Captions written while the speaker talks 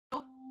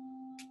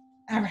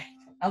All right.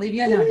 I'll leave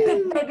you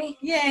alone now. Baby.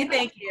 Yay,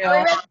 thank you. Are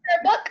we ready for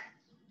our book?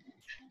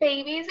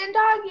 Babies and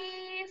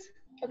doggies.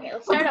 Okay,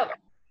 let's start over.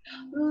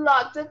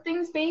 Lots of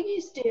things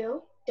babies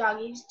do.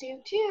 Doggies do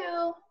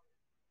too.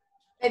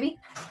 Baby.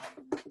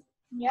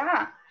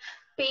 Yeah.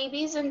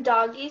 Babies and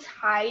doggies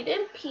hide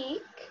and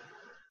peek.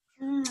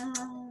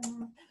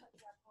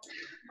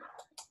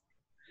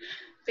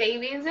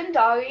 Babies and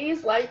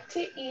doggies like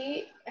to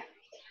eat.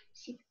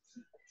 She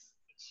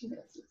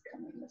knows it's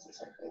coming. This is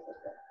her favorite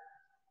book.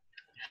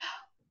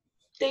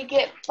 They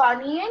get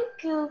funny and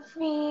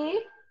goofy.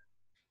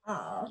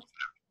 Oh.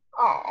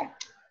 Aw.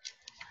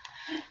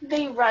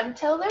 They run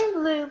till they're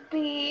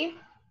loopy.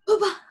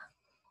 Poopa.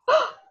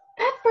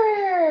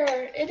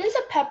 Pepper! It is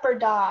a pepper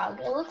dog.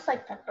 It looks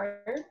like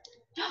Pepper.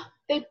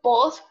 They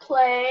both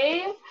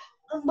play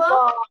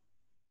ball.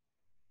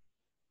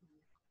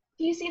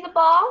 Do you see the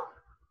ball?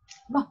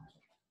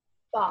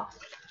 Ball.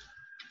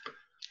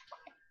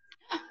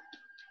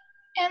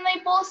 And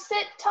they both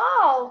sit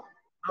tall,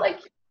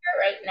 like you're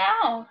right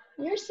now.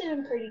 You're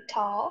sitting pretty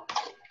tall.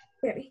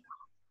 Baby.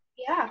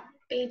 Yeah.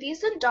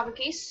 Babies and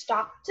doggies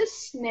stop to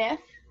sniff.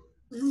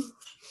 You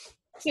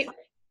did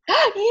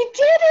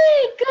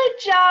it! Good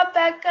job,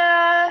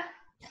 Becca.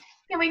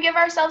 Can we give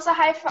ourselves a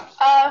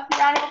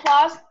round of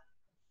applause?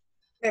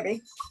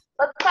 Baby.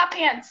 Let's clap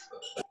hands.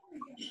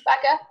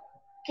 Becca,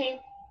 can you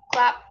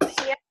clap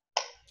hands?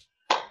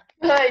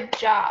 Good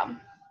job.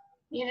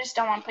 You just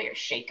don't want to put your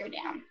shaker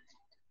down.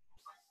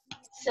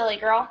 Silly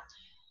girl.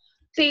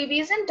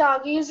 Babies and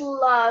doggies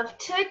love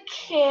to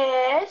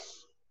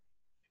kiss.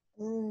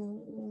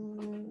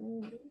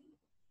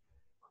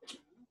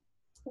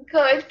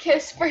 Good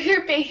kiss for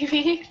your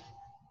baby.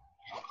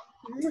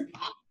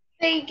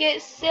 They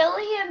get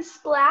silly and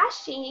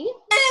splashy.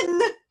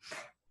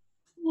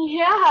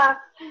 Yeah,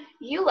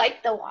 you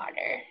like the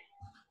water.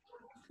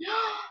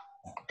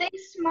 They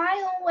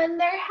smile when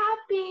they're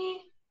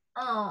happy.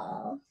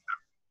 Oh.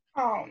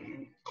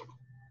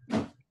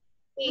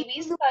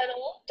 Babies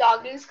cuddle,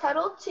 doggies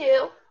cuddle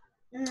too.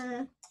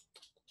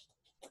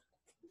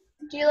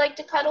 Do you like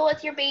to cuddle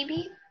with your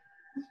baby?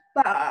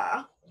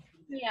 Bah.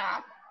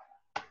 Yeah.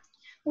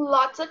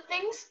 Lots of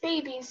things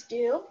babies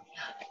do.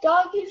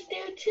 Doggies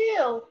do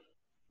too.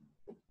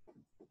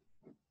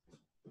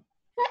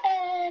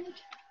 And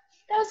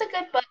that was a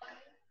good book.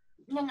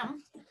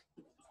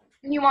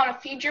 You want to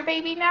feed your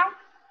baby now?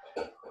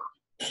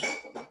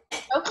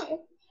 Okay.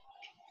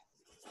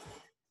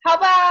 How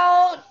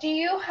about, do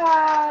you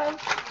have,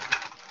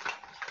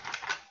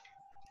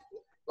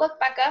 look,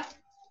 Becca.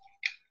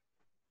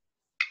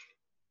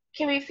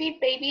 Can we feed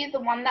baby the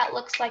one that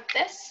looks like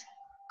this?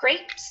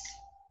 Grapes?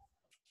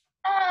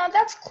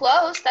 That's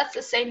close. That's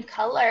the same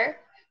color.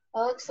 It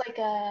looks like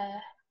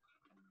a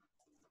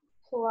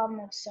plum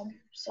of some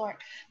sort.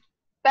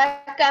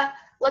 Becca,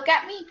 look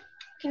at me.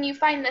 Can you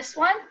find this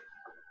one?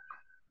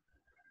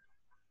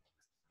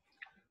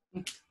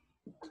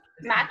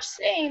 Match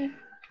same.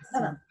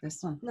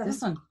 This one.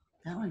 This one.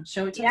 That one.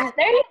 Show it to Yeah, me.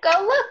 there you go.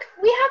 Look,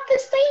 we have the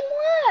same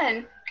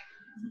one.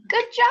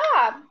 Good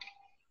job.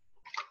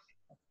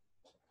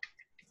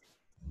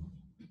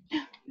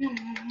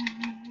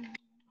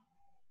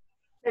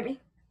 Baby.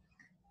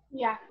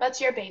 Yeah, that's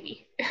your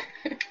baby.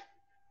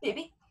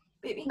 Baby.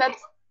 Baby.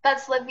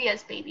 That's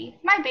Livia's baby.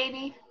 My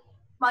baby.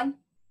 Mine.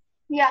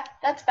 Yeah,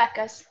 that's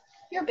Becca's.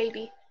 Your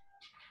baby.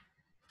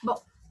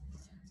 Bo.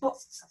 You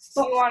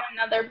want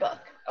another book?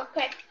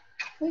 Okay,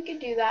 we could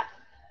do that.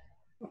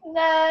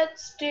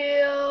 Let's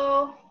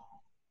do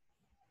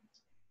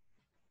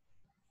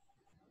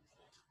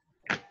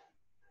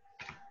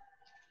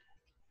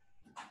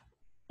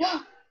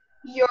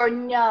your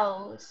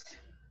nose.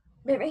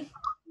 Baby.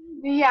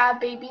 Yeah,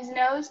 baby's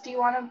nose. Do you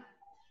want to?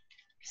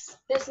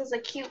 This is a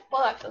cute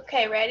book.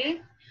 Okay,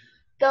 ready?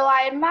 Though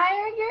I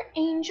admire your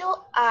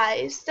angel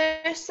eyes,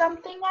 there's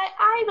something I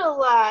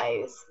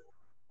idolize.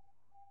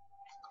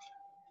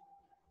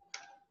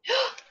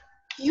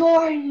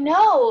 Your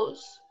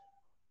nose.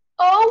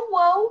 Oh,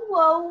 whoa,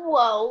 whoa,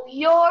 whoa,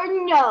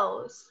 your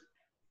nose.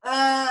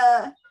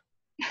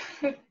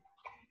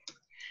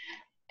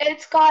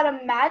 It's got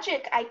a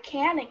magic I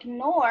can't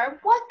ignore.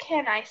 What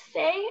can I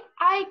say?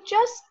 I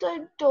just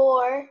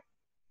adore.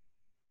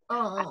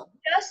 Oh.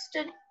 Just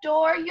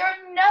adore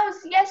your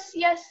nose. Yes,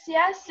 yes,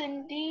 yes,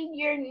 indeed.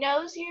 Your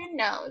nose, your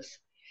nose.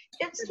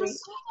 It's the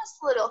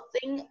sweetest little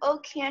thing. Oh,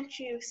 can't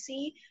you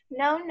see?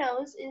 No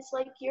nose is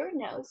like your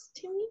nose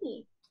to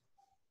me.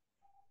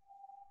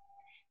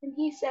 And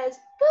he says,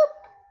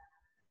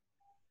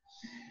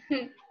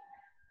 boop.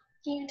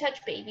 Can you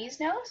touch baby's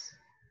nose?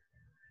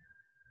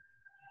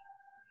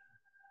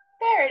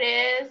 There it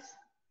is.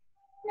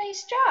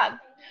 Nice job.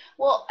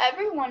 Well,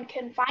 everyone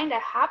can find a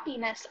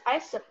happiness, I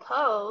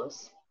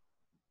suppose.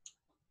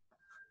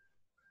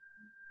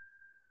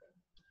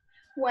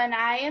 When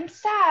I am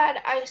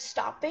sad, I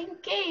stop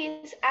and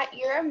gaze at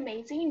your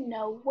amazing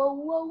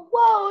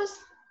no-whoa-whoa-whoas.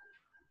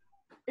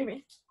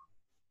 Baby.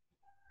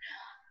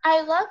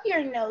 I love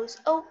your nose.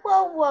 Oh,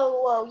 whoa,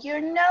 whoa, whoa.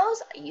 Your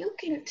nose, you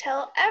can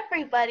tell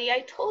everybody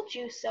I told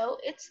you so.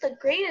 It's the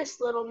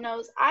greatest little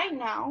nose I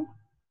know.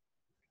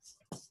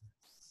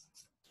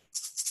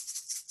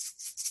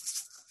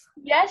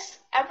 Yes,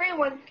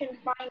 everyone can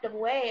find a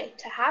way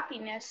to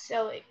happiness,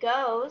 so it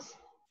goes.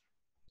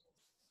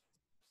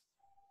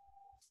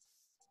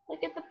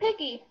 Look at the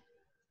piggy.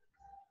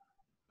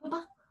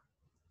 Papa.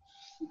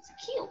 It's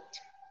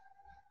cute.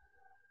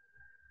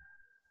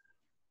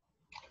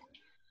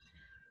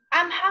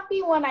 I'm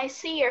happy when I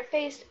see your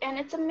face, and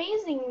it's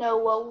amazing, no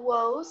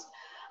woes.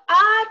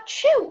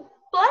 Achoo!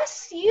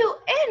 Bless you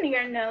and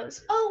your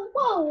nose. Oh,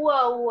 whoa,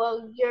 whoa,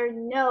 whoa, your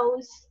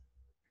nose.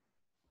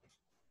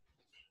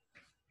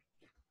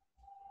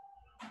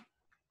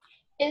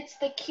 It's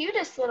the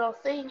cutest little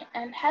thing,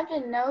 and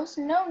heaven knows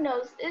no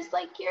nose is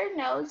like your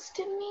nose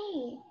to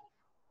me.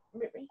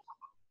 Baby.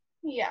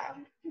 Yeah,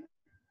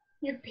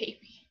 your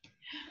baby.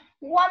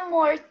 One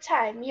more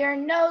time, your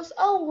nose.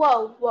 Oh,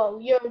 whoa, whoa,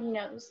 your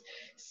nose.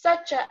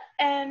 Such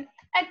an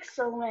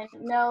excellent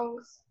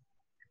nose.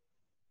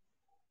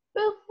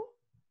 Boop.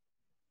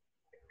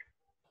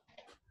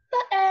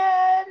 The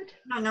end.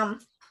 Nom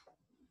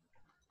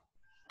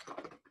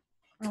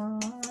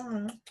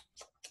nom.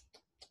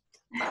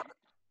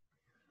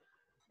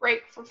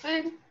 Break for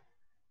food.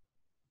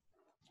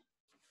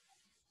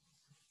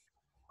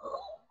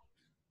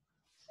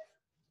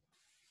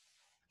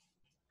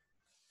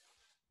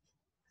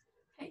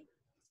 Hey.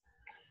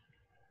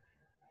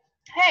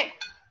 Hey,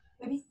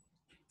 Baby.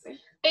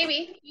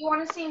 baby, you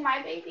want to see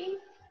my baby?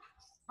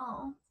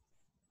 Oh.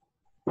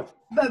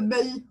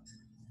 Baby.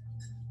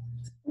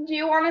 Do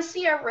you want to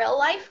see a real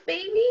life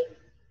baby?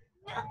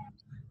 Yeah.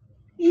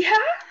 Yeah?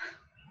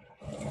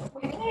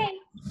 Okay.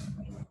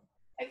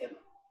 I can...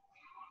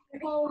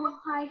 Oh,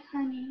 hi,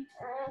 honey.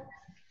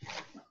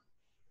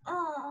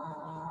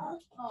 Oh.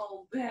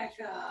 Oh,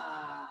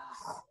 Becca.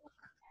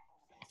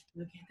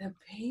 Look at the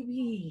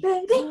baby.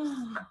 Baby.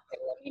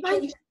 Let me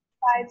change the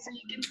side so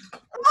you can...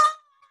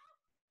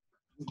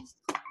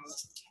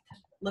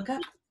 Look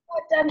up.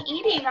 I'm done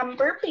eating. I'm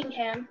burping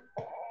him.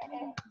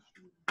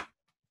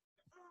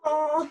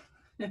 Oh.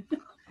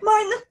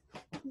 Mine.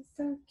 He's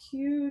so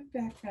cute,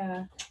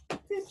 Becca.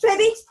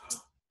 Baby.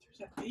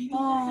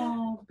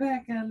 Oh,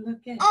 Becca,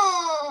 look at.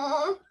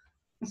 Oh.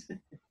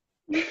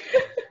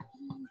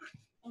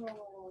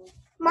 Oh.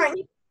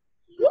 Mine.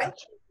 His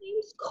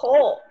name's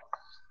Cole.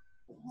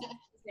 His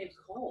name's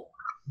Cole.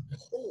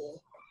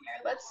 Here,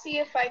 let's see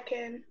if I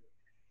can.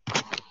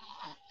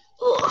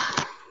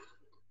 Ugh.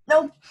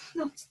 No.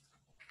 No.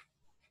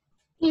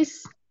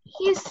 He's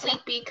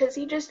sleepy because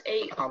he just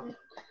ate on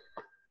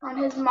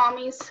his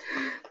mommy's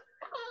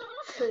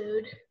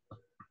food.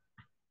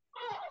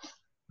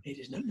 It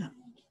is num num.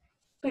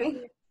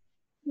 Baby.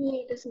 He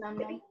ate his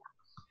num-num.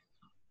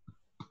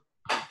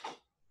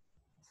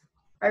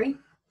 Baby.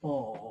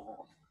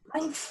 Oh,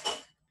 Mine.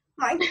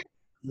 Mine.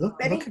 look!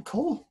 Baby. Look at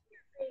Cole.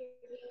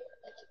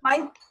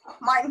 Mine.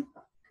 Mine.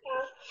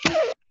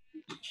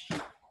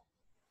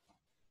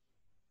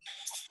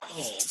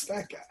 Oh,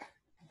 Becca,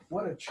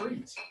 what a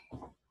treat!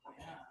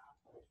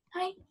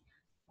 Hi.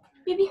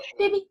 Baby.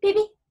 Baby.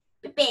 Baby.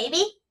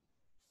 Baby.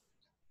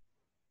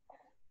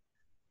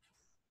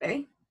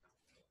 Baby.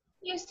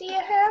 You see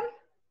him?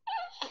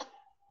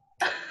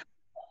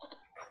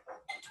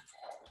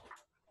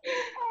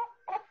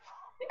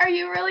 Are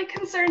you really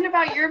concerned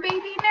about your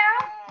baby now?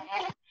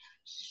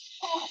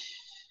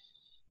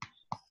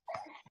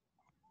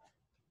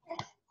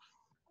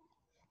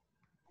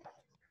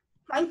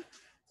 Mine.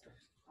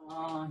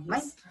 Oh, he's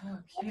Mine. so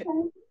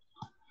cute.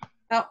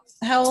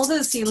 How old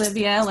is he,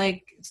 Livia?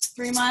 Like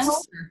 3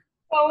 months?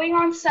 Going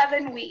on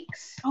 7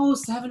 weeks. Oh,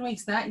 7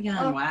 weeks, that young.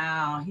 Oh.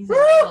 Wow, he's a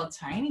little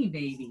tiny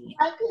baby.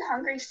 I'd be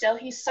hungry still.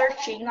 He's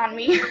searching on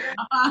me.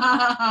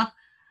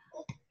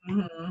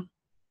 Mhm.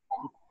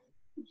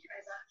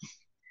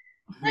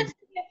 Let's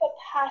see if a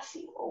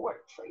passy will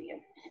work for you.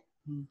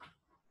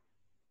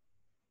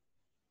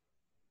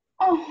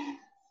 Oh,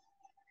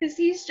 because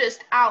he's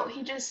just out.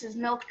 He just is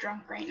milk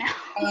drunk right now.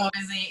 Oh,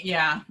 is he?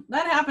 Yeah,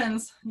 that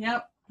happens.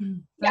 Yep.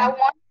 Yeah,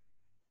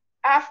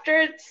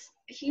 after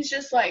he's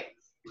just like.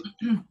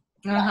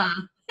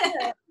 Uh-huh.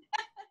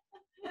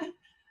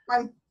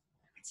 Mine.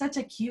 Such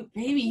a cute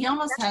baby. He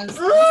almost has.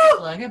 Ooh.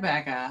 Look at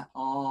Becca.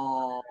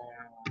 Oh.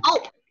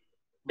 Oh,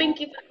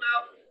 Binky fell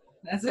out.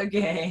 That's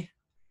okay.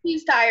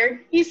 He's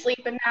tired. He's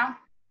sleeping now.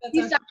 That's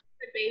He's okay. not a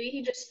good baby.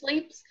 He just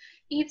sleeps,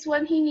 eats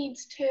when he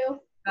needs to,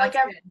 That's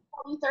like every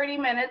good. 30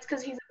 minutes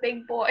because he's a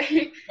big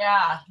boy.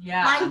 Yeah,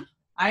 yeah. Mine.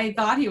 I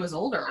thought he was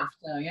older,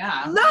 so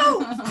yeah. No.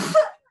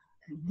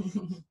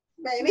 Look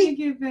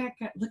Baby. at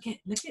Becca. Look at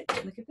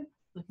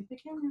the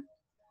camera.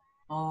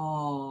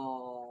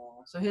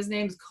 Oh, so his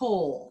name's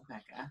Cole,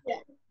 Becca.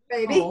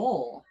 Baby.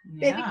 Cole.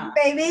 Yeah.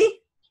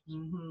 Baby.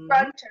 Mhm.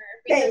 Grunter.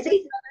 Because his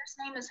Baby. brother's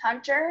name is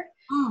Hunter.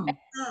 Mm.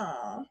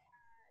 Oh.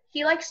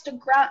 He likes to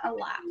grunt a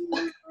lot.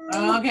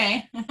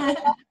 Okay.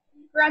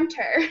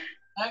 Grunter.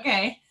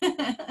 Okay.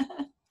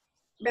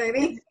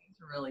 Baby.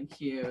 It's really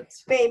cute.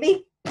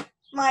 Baby.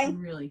 Mine.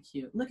 Really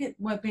cute. Look at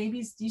what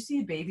babies. Do you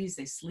see babies?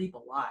 They sleep a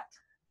lot.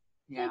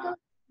 Yeah,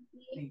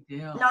 they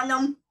do. No,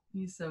 no.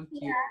 He's so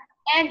cute.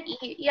 Yeah. And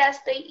eat. Yes,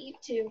 they eat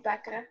too,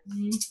 Becca.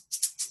 Mhm.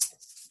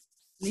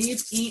 Sleep,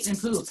 eat, and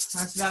poop.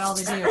 That's about all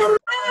they do.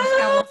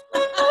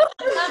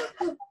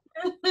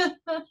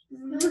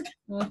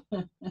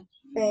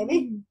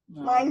 Baby,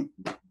 mine.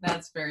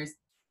 That's very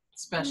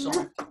special.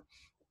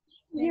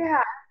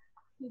 Yeah.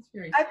 It's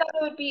very I thought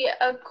it would be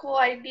a cool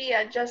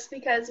idea just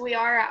because we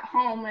are at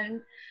home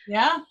and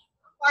yeah.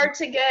 hard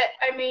to get.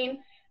 I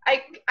mean,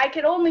 I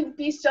could only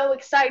be so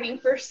exciting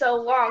for so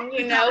long,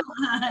 you know.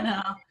 I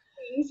know.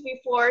 Things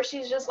before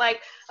she's just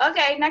like,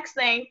 okay, next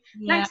thing,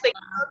 Yeah. next thing,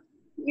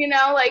 you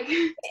know, like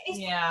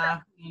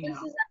Yeah. this is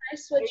a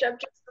nice switch up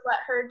just to let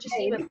her just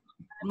even.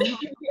 I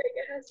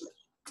guess.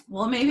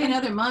 Well, maybe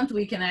another month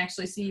we can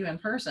actually see you in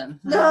person.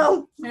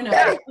 No. Who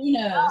knows? Who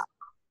knows?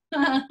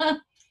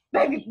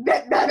 Baby,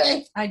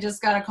 baby. I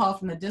just got a call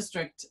from the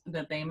district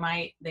that they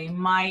might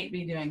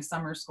be doing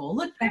summer school.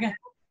 Look, Becca,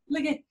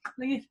 look at.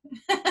 His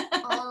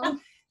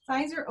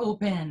eyes are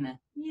open.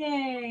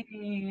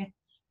 Yay.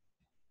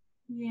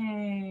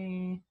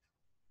 Yay.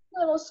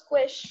 Little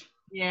squish.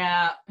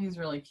 Yeah, he's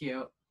really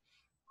cute.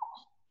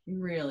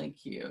 Really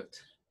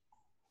cute.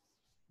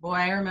 Boy,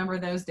 I remember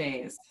those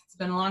days. It's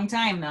been a long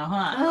time though,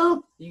 huh?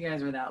 Oh. You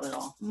guys were that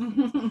little.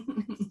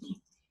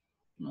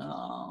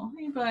 Oh,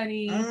 hey,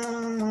 buddy.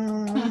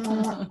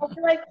 I'll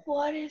be like,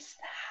 what is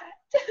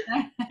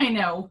that? I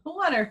know.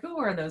 Who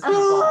are those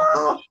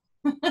people?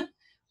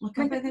 Look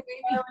up at the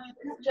baby.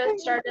 Just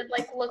started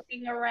like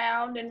looking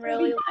around and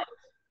really like.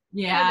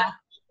 Yeah.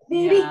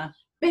 Baby. Yeah.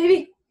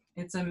 Baby.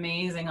 It's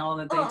amazing all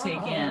that they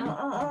take in. It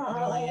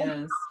really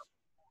is.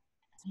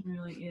 It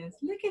really is.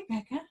 Look at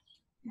Becca.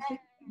 Look at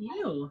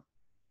you.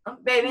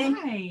 Baby.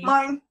 Hi.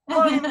 Mine.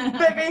 Mine.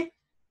 Baby.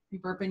 You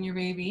burping your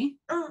baby?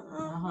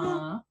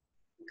 Uh-huh.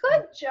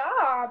 Good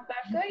job,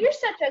 Becca. You're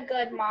such a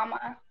good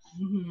mama.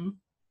 Mm-hmm.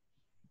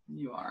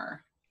 You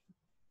are.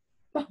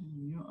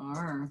 You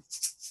are.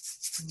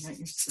 You got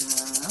your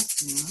stuff.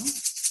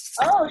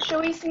 Oh,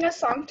 should we sing a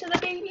song to the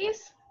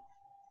babies?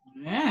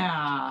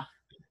 Yeah.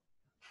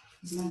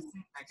 Yeah.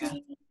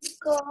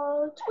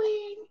 Twinkle,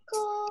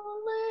 twinkle,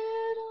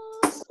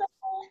 little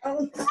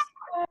star,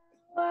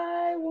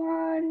 I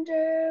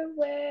wonder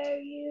where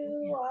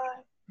you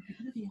are.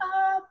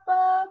 Up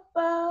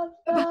above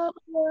the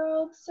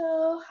world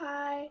so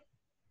high,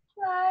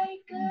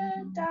 like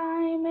a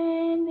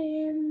diamond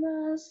in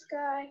the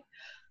sky.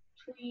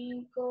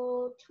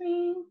 Twinkle,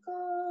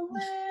 twinkle,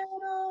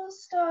 little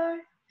star,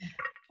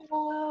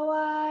 how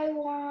I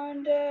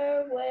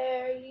wonder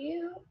where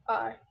you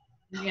are.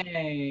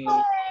 Yay.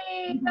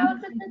 Hey, that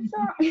was a good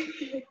song.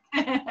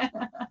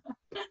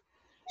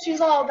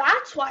 She's all,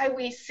 that's why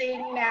we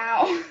sing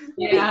now.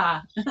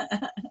 Yeah.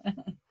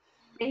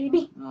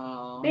 Baby.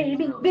 Oh,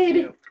 Baby, really baby.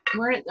 cute.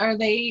 Where are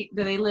they?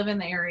 Do they live in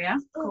the area?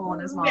 Cole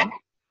and his mom. Yeah.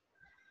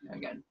 Very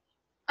good.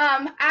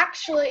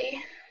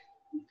 Actually,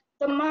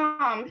 the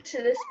mom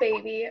to this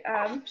baby,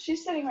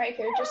 she's sitting right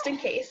here just in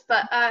case,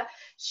 but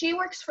she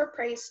works for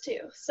Praise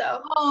too.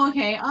 So. Oh,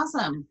 okay.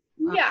 Awesome.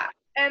 Yeah,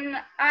 and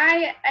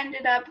I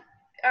ended up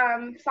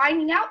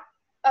finding out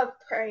of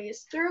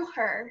Praise through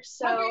her.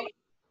 So. Okay.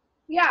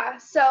 Yeah,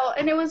 so,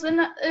 and it was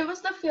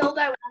the field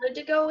I wanted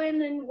to go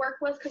in and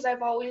work with because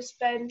I've always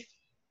been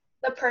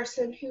the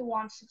person who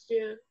wants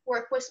to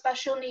work with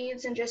special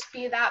needs and just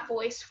be that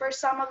voice for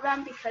some of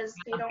them because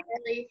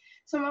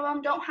some of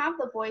them don't have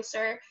the voice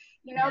or,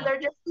 they're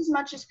just as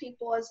much as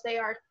people as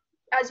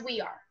we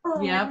are.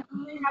 Yep.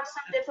 They have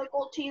some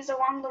difficulties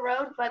along the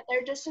road, but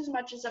they're just as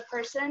much as a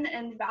person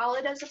and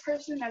valid as a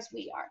person as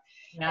we are.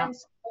 Yeah. And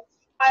so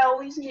I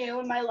always knew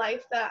in my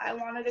life that I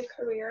wanted a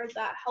career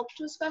that helped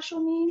with special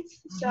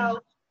needs.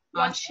 So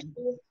once she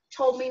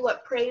told me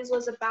what Praise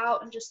was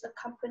about and just the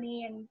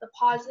company and the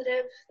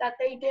positive that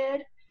they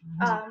did,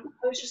 I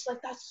was just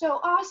like, that's so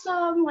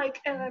awesome.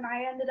 And then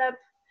I ended up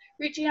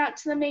reaching out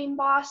to the main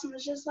boss and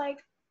was just like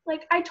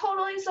I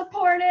totally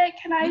support it.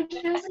 Can I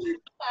just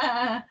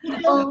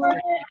support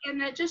it?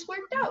 And it just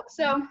worked out.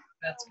 So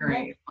that's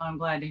great. I'm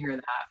glad to hear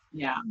that.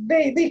 Yeah.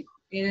 Baby.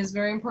 It is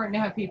very important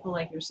to have people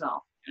like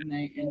yourself in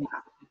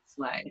its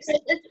lives.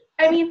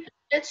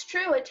 It's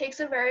true. It takes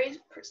a very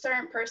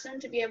certain person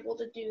to be able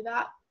to do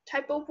that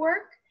type of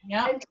work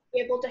and to be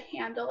able to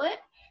handle it.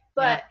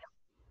 But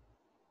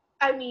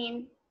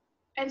and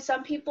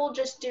some people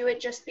just do it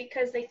just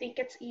because they think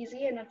it's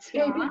easy, and it's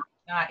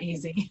not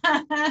easy.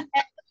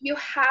 You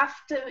have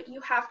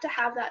to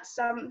have that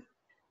some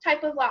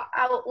type of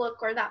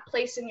outlook or that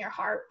place in your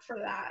heart for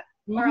that,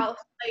 or else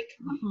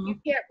you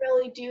can't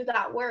really do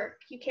that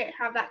work. You can't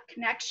have that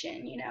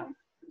connection,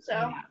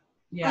 So.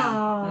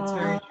 Yeah, that's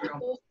very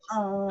true.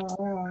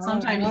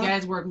 Sometimes you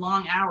guys work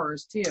long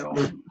hours too.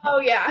 Oh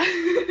yeah.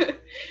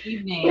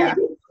 Evening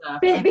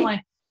stuff.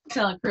 I'm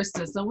telling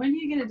Krista, so when do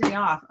you get a day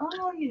off?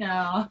 Oh,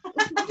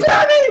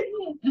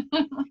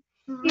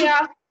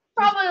 Yeah,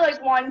 probably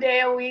one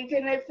day a week,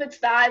 and if it's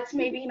that, it's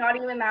maybe not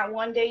even that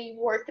one day. You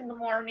work in the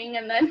morning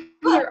and then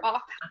you're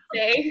off that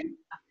day.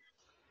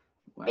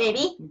 Well,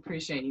 Baby. We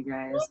appreciate you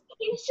guys.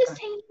 He's just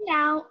hanging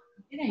out.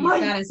 Yeah, he's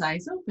got his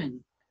eyes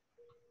open.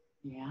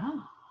 Yeah.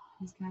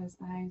 He's got his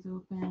eyes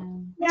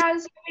open. Yeah,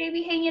 is your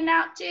baby hanging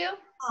out too?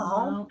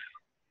 Oh.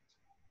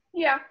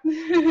 Yeah.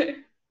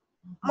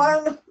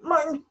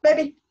 Mine,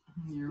 baby.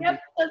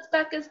 Yep, that's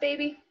Becca's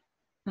baby.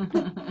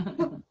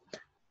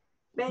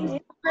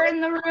 Baby. We're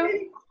in the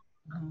room.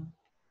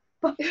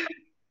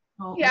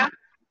 Oh, Yeah,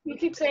 you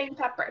keep saying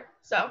Pepper.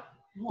 So,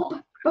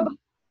 well,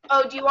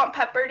 oh, do you want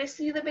Pepper to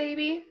see the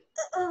baby?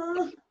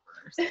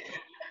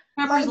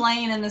 Pepper's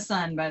laying in the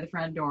sun by the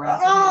front door.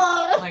 That's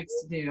what he likes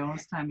to do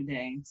this time of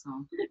day.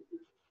 So,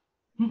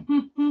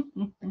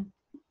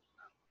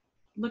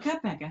 look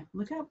up, Becca.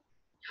 Look up.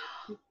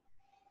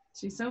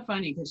 She's so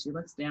funny because she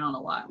looks down a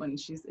lot when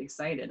she's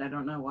excited. I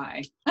don't know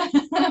why.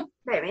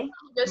 Baby.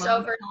 Just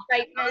Mom, over I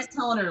was excitement.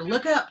 telling her,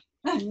 look up.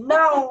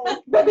 No,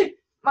 baby.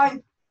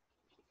 Mine.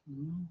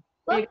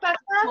 Look, Becca.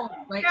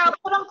 Wait. Here, I'll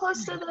put them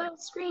close to the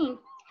screen.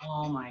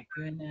 Oh my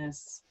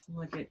goodness.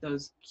 Look at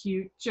those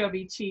cute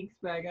chubby cheeks,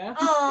 Becca.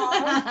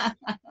 Aw.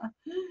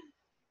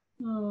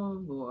 Oh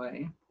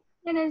boy.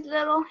 And his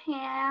little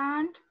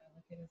hand.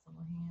 Look at his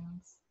little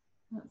hands.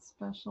 That's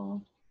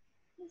special.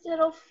 His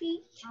little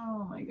feet.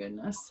 Oh my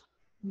goodness.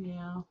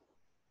 Yeah.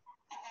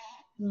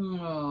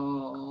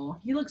 Oh,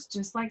 he looks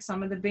just like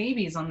some of the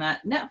babies on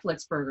that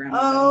Netflix program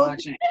I've been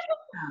watching.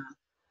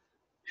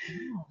 Yeah.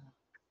 Oh,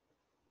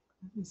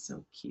 that is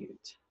so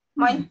cute.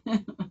 Mine.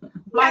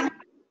 Yeah.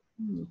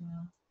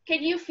 Yeah.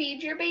 Can you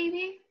feed your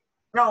baby?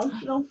 No.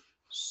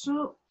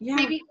 So, yeah.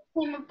 Maybe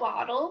give him a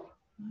bottle.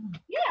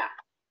 Yeah.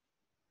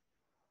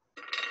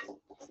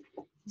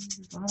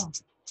 Wow.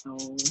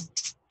 Oh.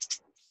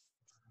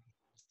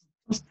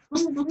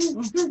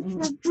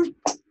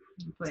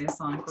 Play a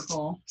song for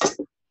Cole.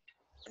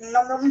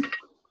 Nom.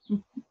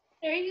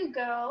 There you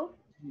go.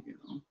 There you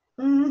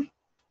go. Mm.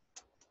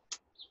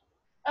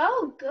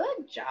 Oh,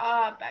 good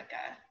job,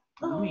 Becca.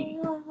 Yummy.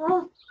 Yum.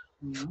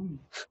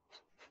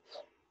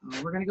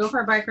 Oh, we're gonna go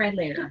for a bike ride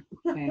later.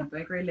 Okay,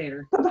 bike ride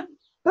later.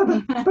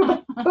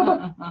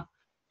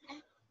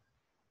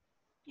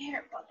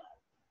 Here, Bubba.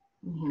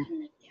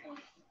 Mhm.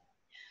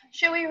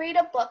 Should we read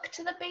a book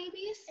to the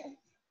babies?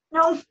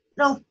 No.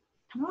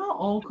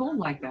 Oh, Cole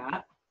like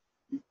that.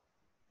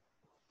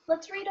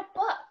 Let's read a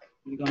book.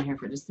 You go in here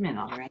for just a minute.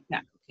 I'll be right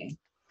back. Okay.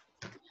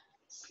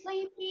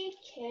 Sleepy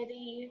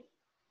kitty.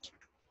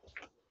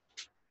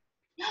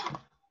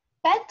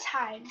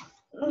 Bedtime.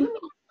 You mean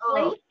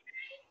playtime?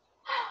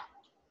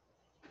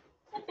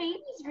 The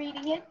baby's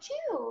reading it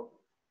too.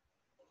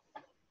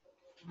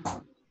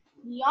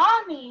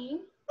 Yawning.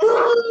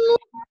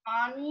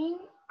 Yawning.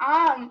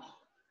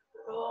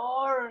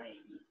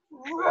 Roaring.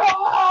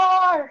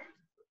 Roar.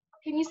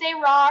 Can you say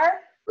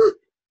roar?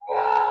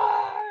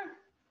 Roar.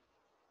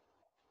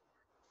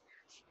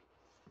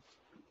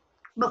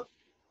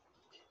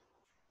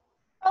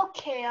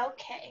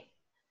 Okay.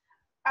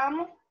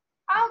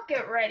 I'll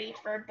get ready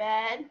for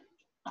bed.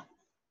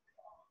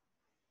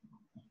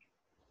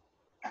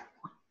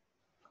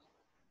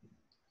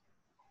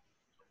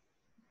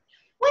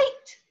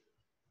 Wait,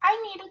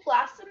 I need a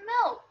glass of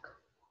milk.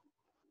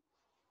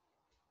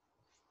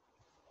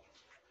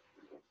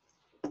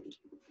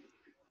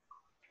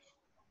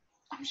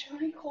 I'm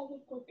showing Cole the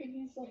book and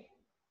he's like,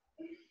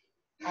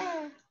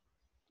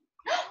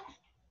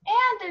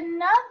 and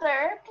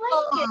another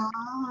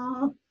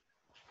blanket.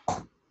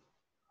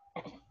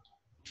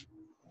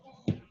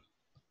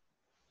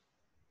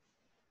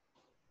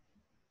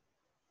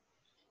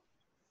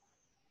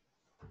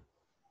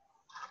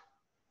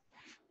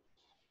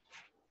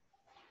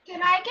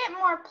 Can I get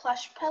more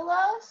plush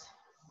pillows?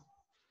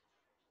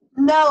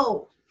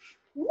 No.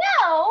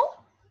 No.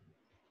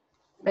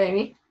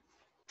 Baby.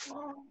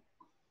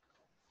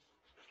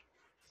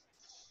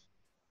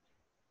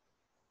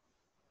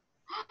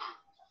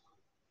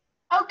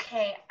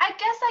 Okay, I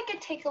guess I could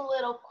take a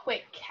little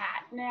quick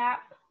cat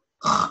nap.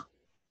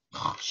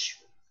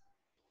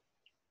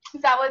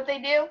 Is that what they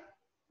do?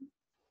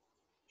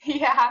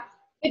 Yeah.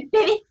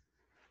 Baby.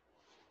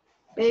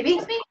 Baby.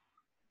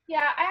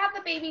 Yeah, I have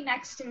the baby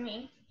next to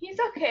me. He's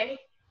okay.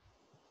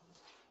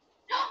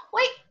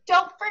 Wait,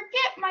 don't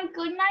forget my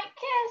good night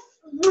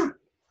kiss.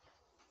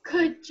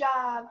 Good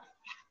job.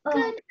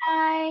 Good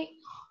night.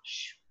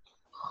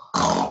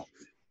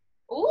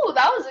 Ooh,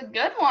 that was a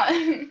good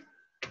one.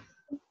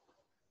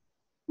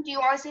 Do you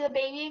want to see the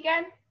baby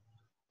again?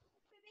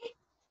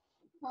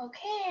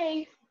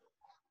 Okay.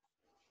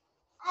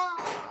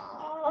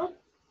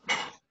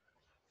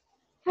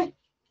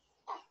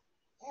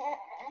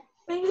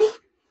 Baby.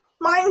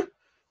 Mine,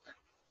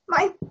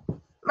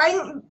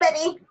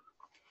 baby.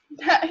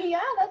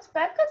 Yeah, that's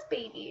Becca's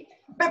baby.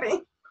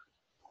 Baby.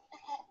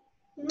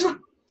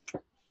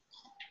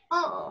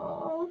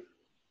 Oh.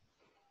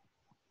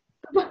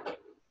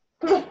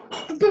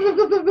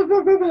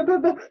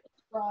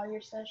 For all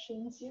your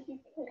sessions, you be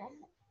good.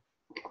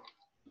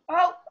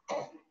 Oh,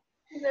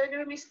 is there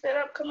gonna be spit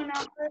up coming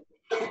out there?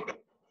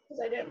 Because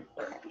I didn't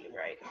burp you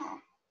right, huh?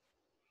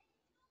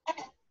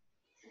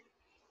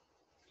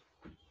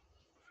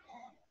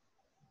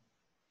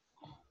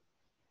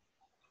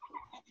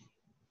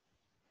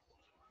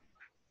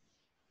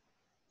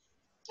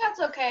 That's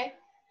okay.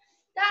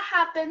 That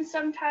happens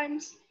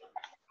sometimes.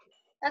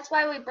 That's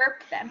why we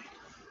burp them.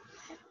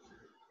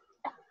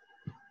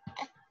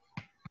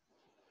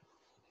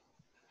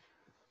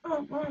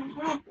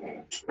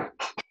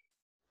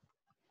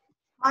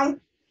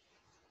 Mine.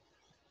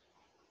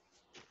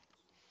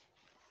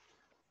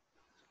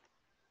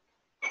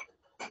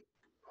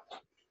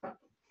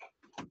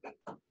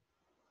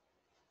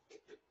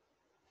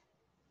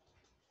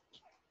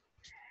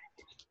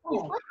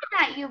 He's looking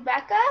at you,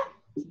 Becca.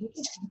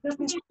 Can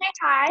you say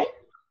hi?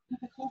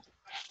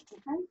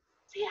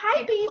 Say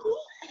hi, baby.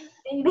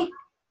 Baby.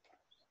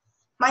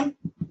 Mine.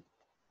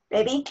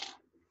 Baby.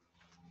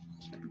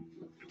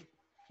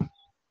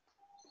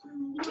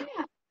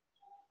 Yeah.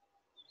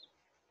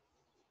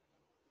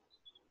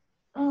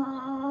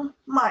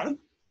 Mine.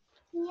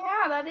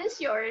 Yeah, that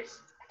is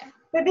yours.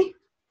 Baby.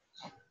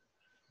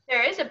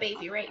 There is a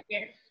baby right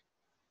here.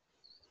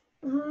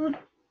 Mm,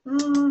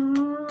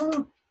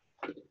 mm,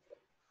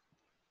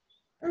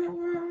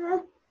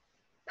 mm.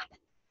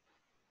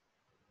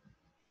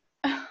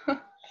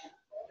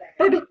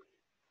 Baby.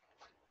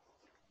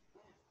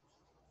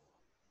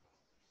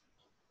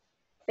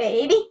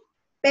 Baby.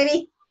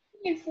 Baby.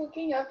 He's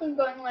looking up and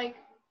going like,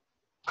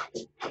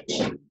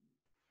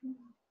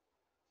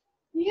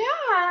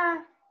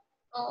 yeah.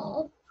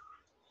 Oh.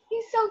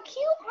 He's so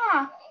cute,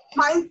 huh?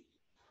 Mine.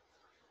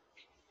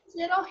 His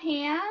little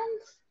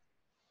hands.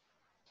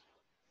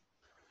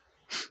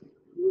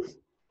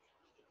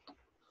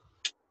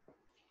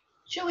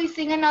 Should we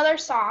sing another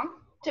song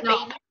to No.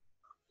 baby?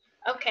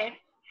 Okay.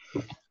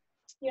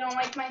 You don't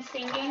like my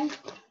singing?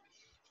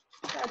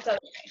 That's okay.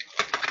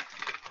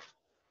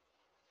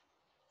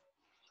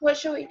 What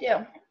should we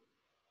do?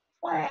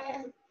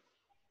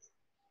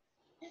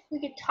 We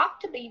could talk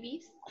to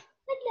babies.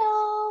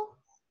 Hello.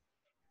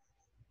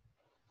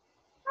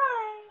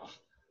 Hi.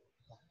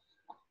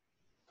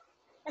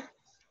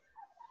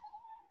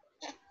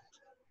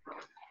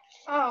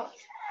 Oh,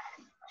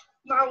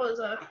 that was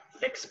a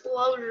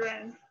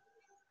explosion.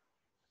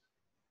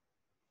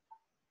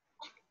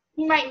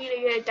 You might need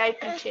to get a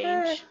diaper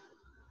change.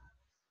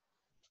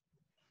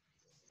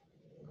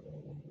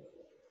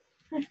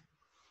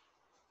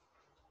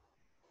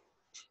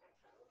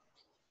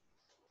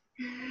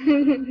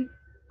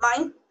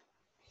 Mine.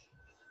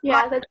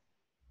 Yeah, that's.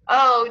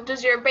 Oh,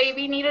 does your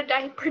baby need a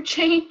diaper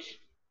change?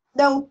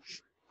 No.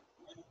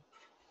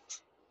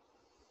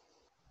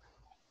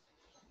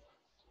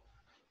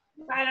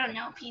 I don't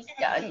know if he's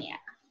done yet.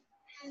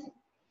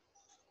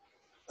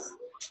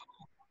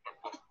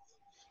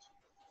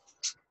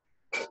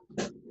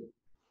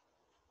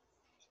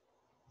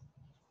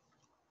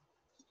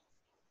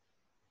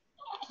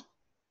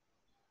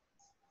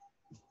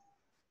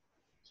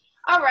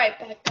 All right,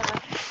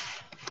 Becca.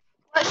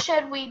 What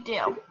should we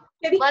do?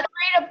 Baby. Let's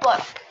read a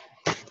book.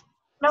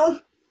 No.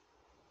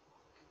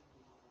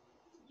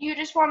 You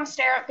just want to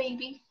stare at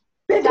baby?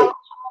 Is Baby. that what you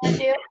want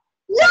to do?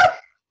 Yeah.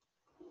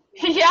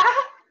 Yeah?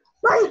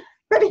 Mine.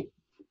 Baby.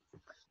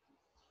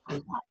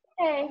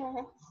 Hey.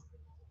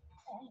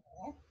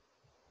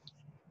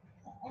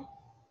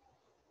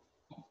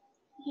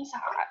 He's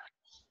hot.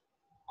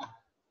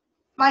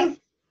 Mine.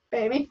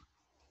 Baby.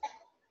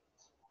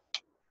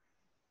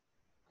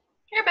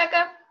 Here,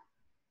 Becca.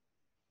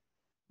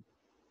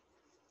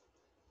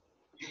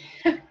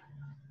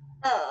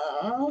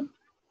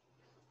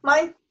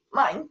 Mine.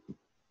 Mine.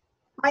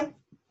 Mine.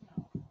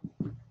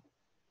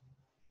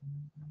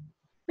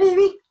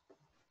 Baby.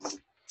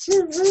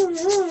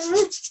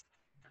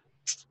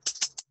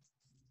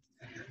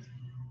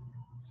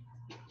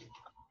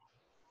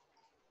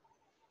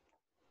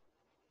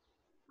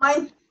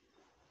 Mine.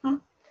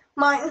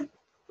 Mine.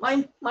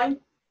 Mine. Mine.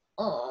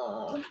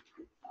 Oh.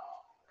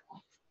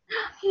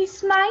 He's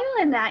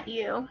smiling at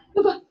you.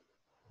 Baba.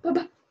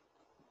 Baba.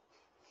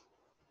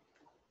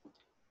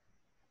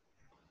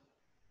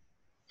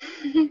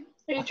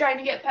 Are you trying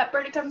to get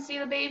Pepper to come see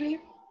the baby?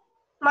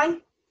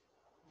 Mine.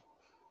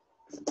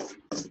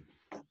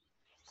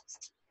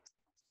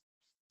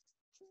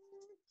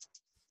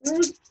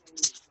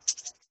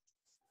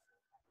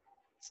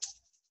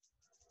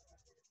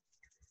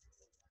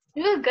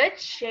 Ooh, good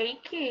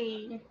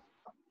shaking.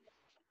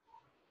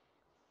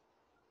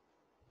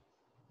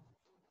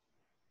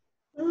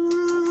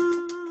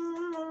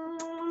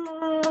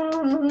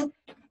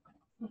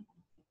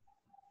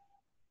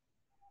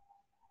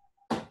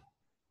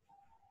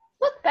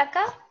 Look,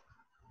 Becca.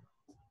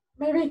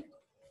 Baby.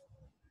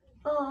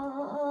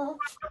 Oh.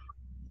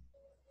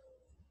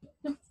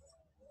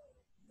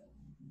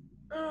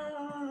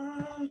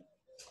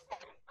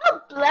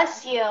 Oh,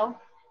 bless you.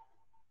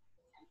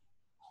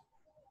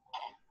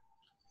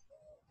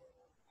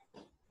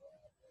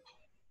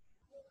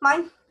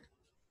 Mine.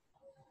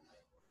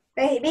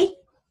 Baby.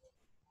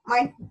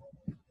 Mine.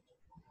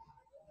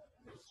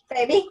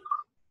 Baby.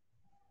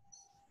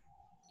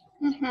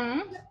 Mm-hmm.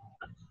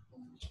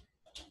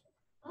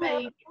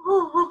 Baby.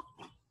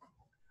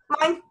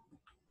 Mine.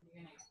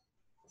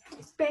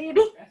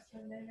 Baby.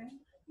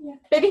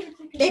 Baby.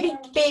 Baby.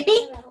 Baby.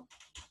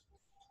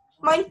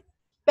 Mine.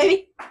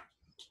 Baby.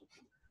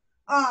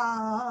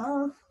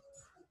 Oh.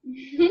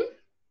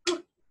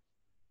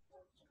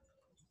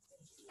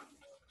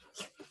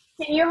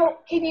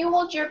 Can you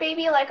hold your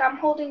baby like I'm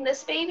holding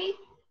this baby?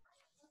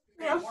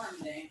 Great worm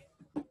day.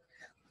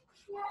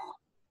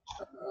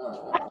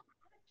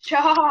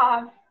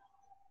 Job.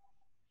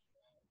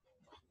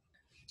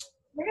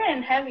 You're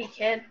getting heavy,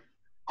 kid.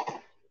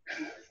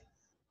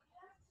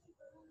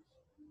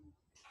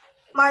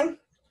 Mine.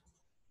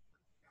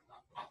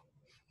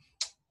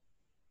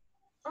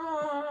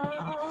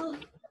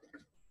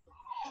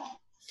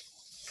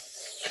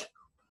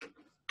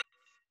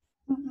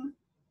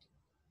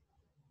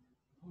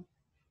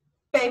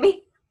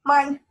 Baby.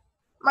 Mine.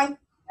 Mine.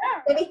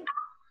 Baby.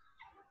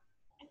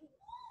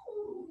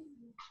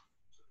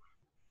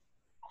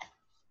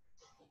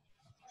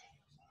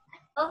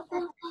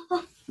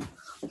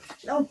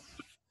 No.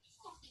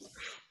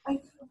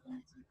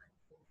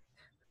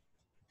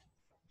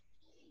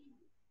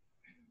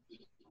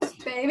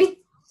 Baby.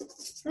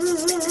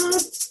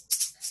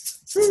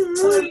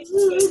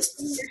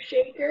 Your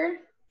shaker.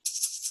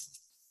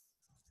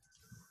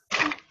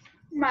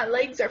 My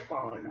legs are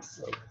falling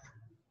asleep.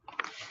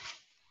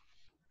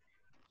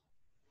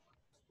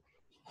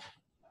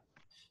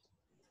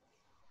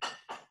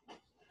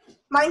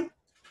 Mine.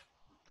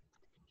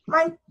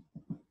 Mine.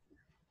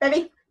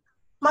 Baby.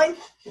 Mine.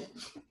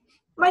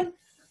 Mine.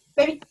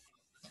 Baby.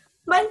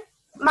 Mine.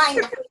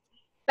 Mine.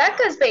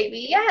 Becca's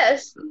baby,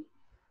 yes.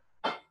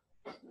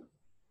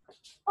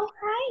 Oh,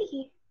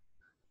 hi.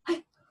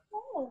 Hi.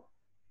 Oh.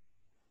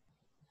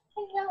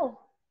 Hello.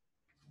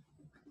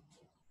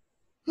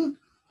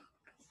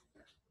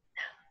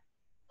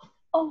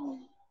 Oh,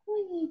 what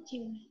are you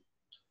doing?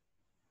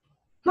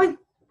 Mine.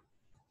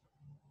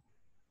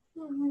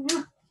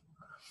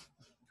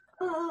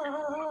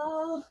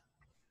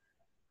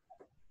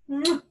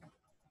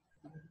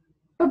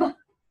 Baba.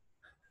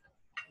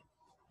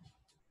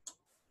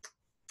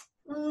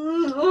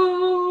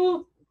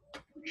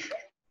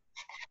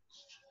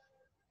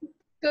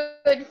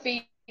 Good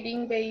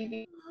feeding,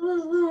 baby.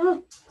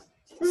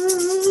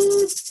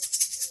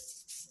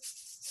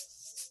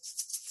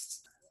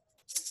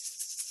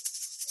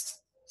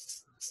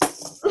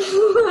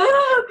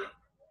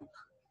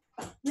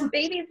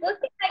 Baby's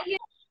looking at you.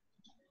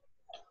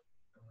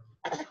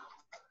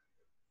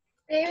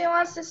 Baby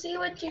wants to see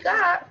what you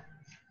got.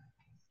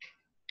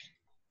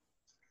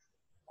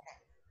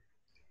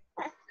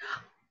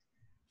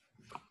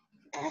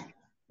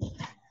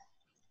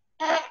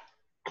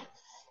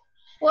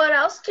 What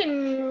else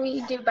can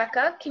we do,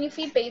 Becca? Can you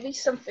feed baby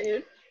some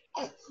food?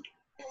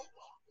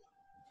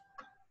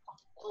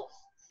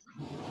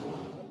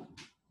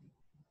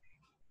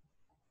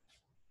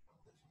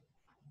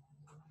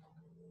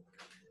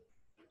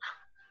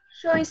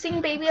 Shall we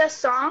sing baby a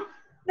song?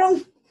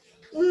 No.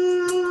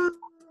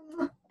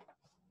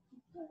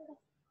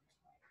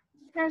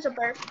 Here's a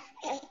bird.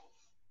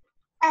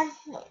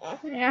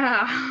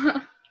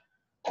 Yeah.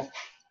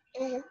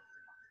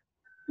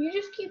 You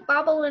just keep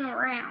bobbling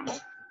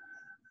around.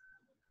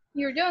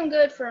 You're doing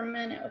good for a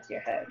minute with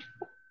your head.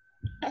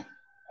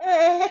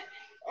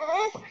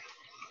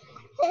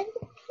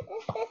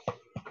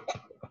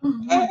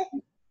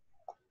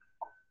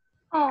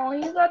 Oh,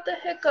 you got the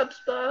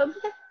hiccups, bub.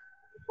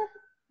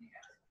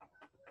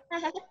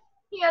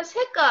 He has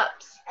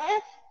hiccups.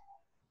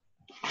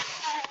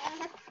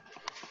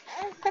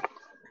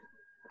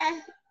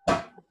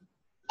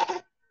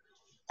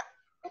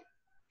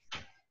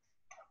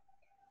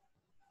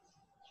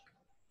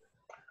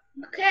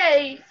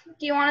 Okay,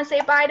 do you want to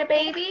say bye to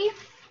baby?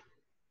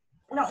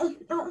 No.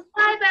 No.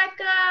 Bye,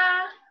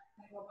 Becca.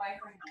 Well, bye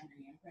for now,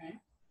 okay?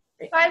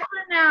 Bye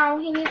for now.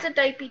 He needs a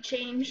diaper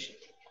change.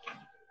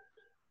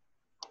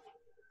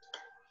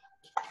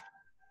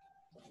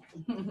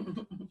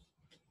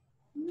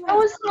 That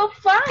was so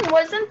fun,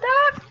 wasn't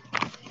that?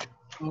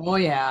 Oh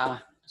yeah.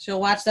 She'll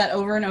watch that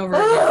over and over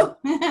again.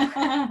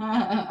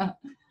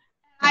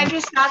 I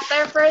just sat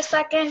there for a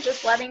second,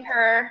 just letting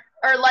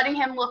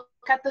him look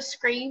at the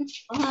screen.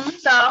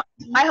 So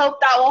I hope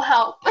that will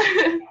help.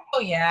 Oh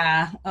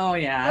yeah. Oh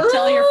yeah.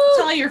 Tell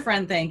your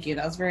friend thank you.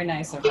 That was very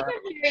nice of her.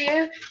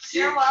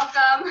 You're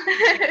welcome.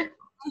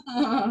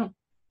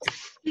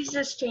 He's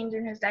just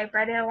changing his diaper.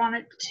 I didn't want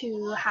it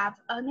to have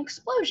an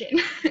explosion.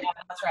 Yeah,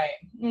 that's right.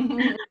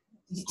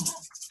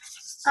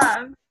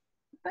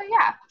 But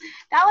yeah,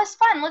 that was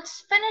fun.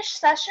 Let's finish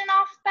session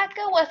off,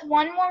 Becca, with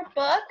one more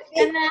book,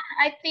 and then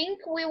I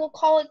think we will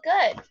call it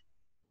good.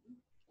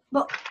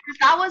 But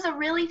that was a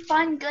really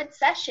fun, good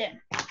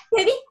session.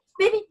 baby,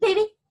 baby,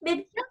 baby,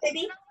 baby,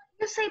 baby.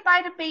 Just say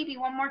bye to baby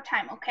one more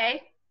time,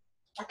 okay?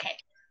 Okay,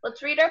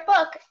 let's read our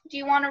book. Do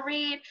you want to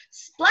read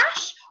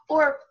Splash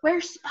or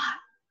Where's Spot?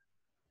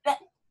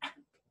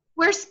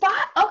 Where's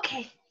Spot?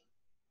 Okay.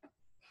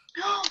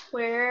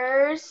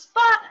 Where's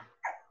Spot?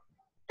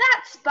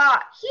 That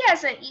Spot. He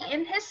hasn't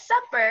eaten his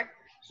supper.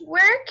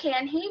 Where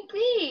can he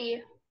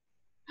be?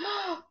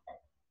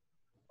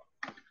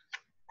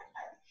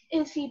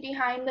 Is he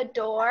behind the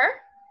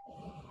door?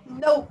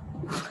 No.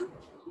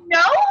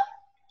 No?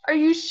 Are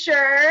you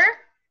sure?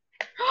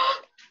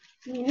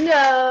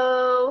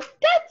 No.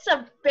 That's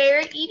a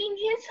bear eating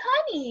his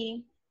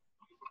honey.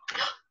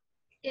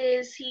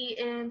 Is he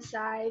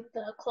inside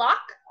the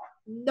clock?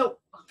 No.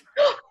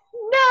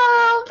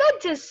 No, that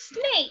it's a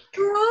snake.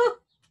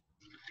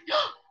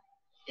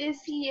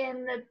 Is he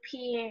in the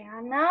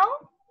piano?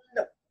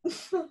 No.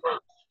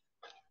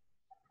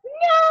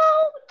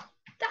 No,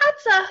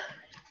 that's a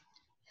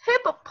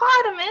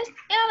hippopotamus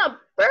and a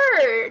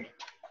bird.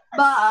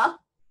 Ba.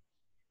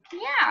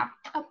 Yeah,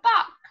 a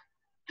buck.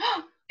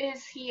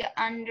 Is he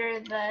under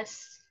the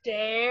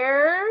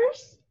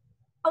stairs?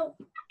 Oh.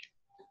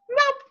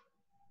 Nope,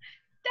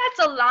 that's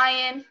a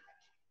lion.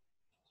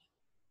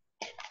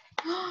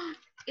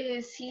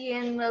 Is he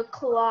in the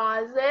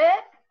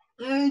closet?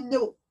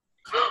 No.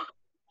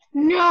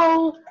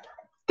 No,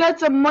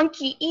 that's a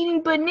monkey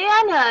eating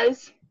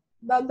bananas.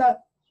 Ba.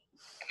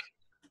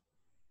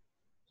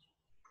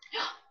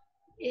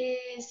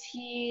 Is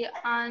he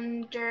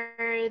under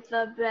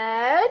the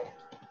bed?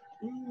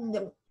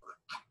 No.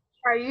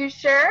 Are you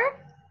sure?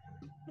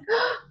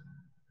 No!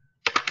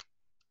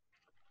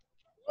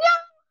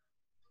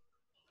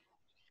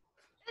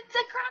 It's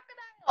a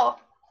crocodile.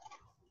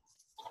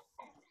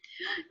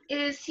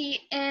 Is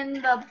he in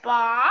the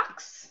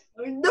box?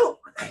 No.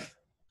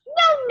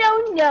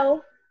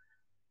 No.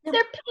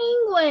 They're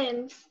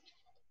penguins.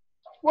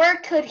 Where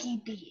could he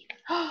be?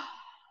 There's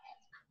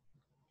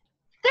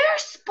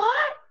Spot.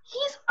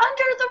 He's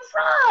under the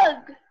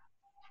rug.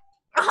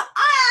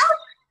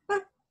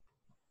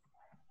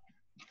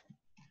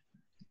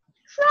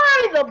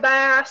 Try the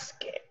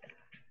basket,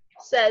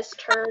 says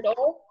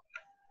Turtle.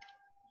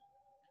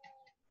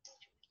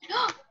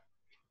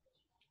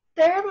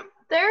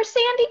 There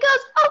Sandy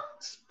goes. Oh,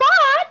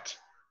 Spot!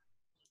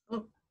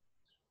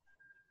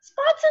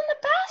 Spot's in the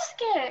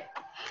basket.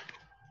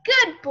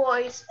 Good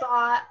boy,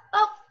 Spot.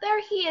 Oh, there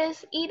he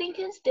is, eating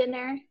his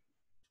dinner.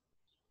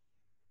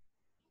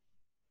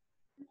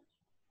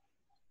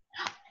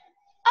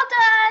 All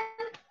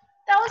done.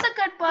 That was a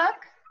good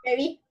book.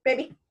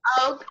 Baby.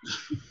 Oh.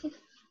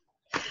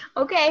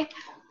 Okay,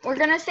 we're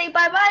gonna say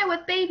bye-bye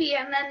with Baby,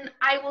 and then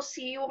I will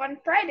see you on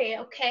Friday,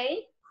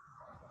 okay?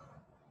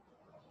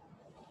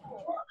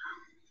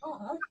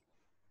 Oh.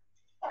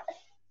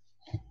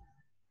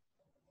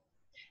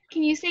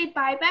 Can you say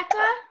bye,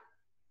 Becca?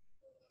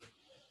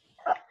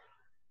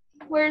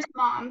 Where's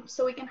Mom,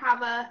 so we can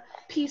have a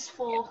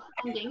peaceful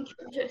ending to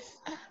this?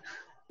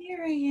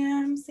 Here I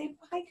am. Say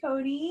bye,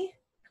 Cody.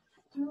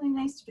 Really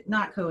nice to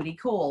not Cody,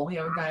 Cole. We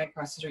have a guy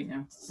across the street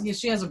now. Yeah,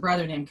 she has a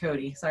brother named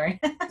Cody. Sorry.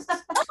 No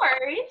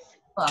worries.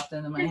 Popped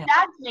into my His head.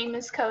 dad's name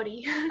is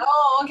Cody.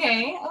 Oh,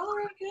 okay. Oh,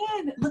 very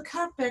good. Look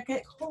up,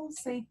 Becca. Cole,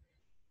 say,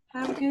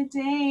 have a good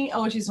day.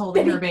 Oh, she's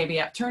holding her baby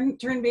up. Turn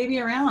baby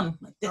around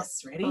like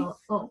this. Ready?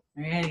 Oh.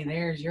 Ready.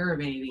 There's your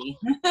baby.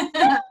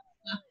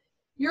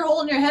 You're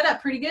holding your head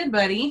up pretty good,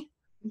 buddy.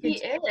 He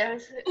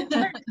is. It's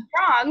pretty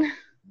strong.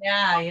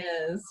 Yeah, he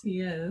is. He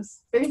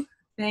is.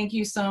 Thank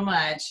you so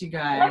much, you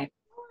guys.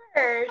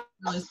 Sure.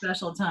 On a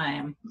special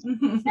time.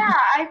 Yeah,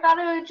 I thought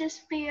it would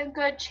just be a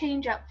good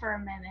change up for a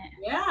minute.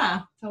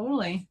 Yeah,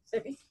 totally.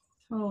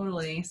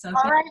 Totally. So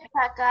All right,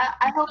 Becca.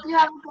 I hope you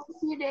have a good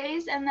few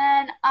days, and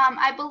then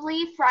I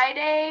believe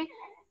Friday,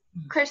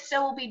 Krista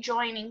will be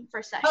joining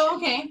for session. Oh,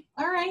 okay.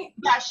 All right.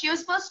 Yeah, she was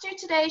supposed to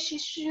today. She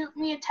shoot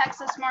me a text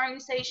this morning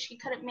to say she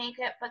couldn't make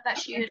it, but that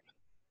she would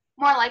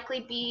more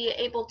likely be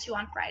able to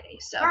on Friday.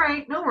 So All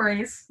right. No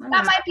worries.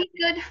 that might be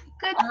good.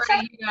 Good. All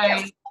right, you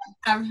guys.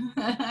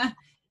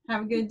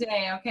 Have a good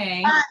day.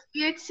 Okay.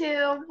 You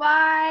too.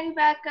 Bye,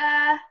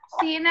 Becca.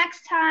 See you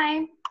next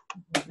time.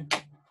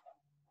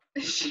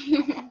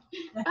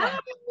 Bye.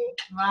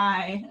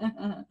 Bye.